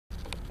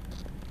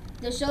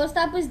The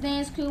Stoppaz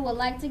dance crew would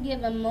like to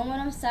give a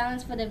moment of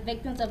silence for the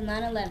victims of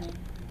 9/11.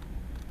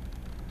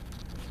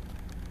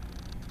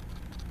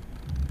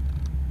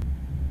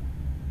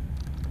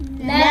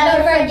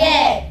 Never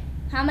forget.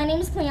 Hi, my name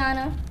is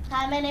Cleanna.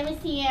 Hi, my name is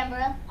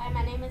Tiambra. Hi,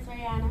 my name is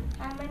Rihanna.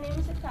 Hi, my name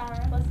is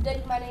Akara. What's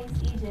good? My name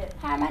is Egypt.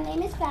 Hi, my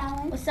name is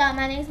Fallon. What's up?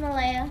 My name is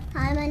Malaya.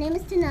 Hi, my name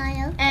is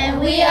Tanaya. And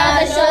we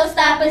are the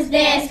Stoppaz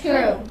dance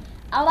crew.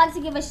 I would like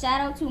to give a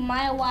shout out to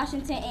Maya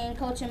Washington and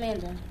Coach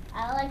Amanda.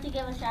 I would like to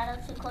give a shout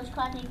out to Coach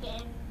Karnika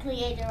and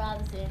Cleaja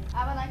Robinson.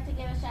 I would like to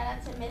give a shout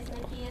out to Miss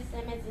Nakia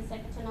Simmons and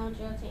Second to No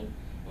Drill Team,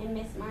 and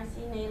Miss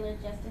Marcy Naylor,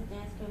 Justice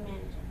Dance Crew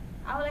Manager.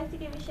 I would like to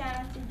give a shout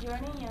out to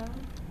Jordan Young.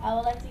 I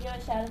would like to give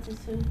a shout out to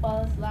Sue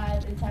Falls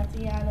Live and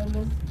Tatiana,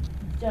 Miss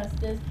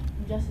Justice,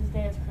 from Justice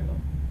Dance Crew.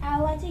 I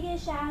would like to give a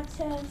shout out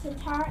to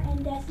Sitar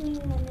and Destiny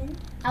Women.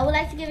 I would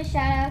like to give a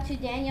shout out to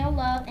Danielle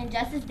Love and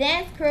Justice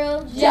Dance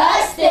Crew.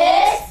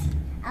 Justice!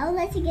 I would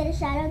like to give a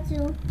shout out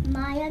to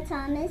Maya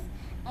Thomas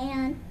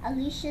and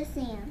Alicia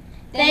Sam.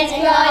 Thanks for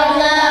all your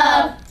love.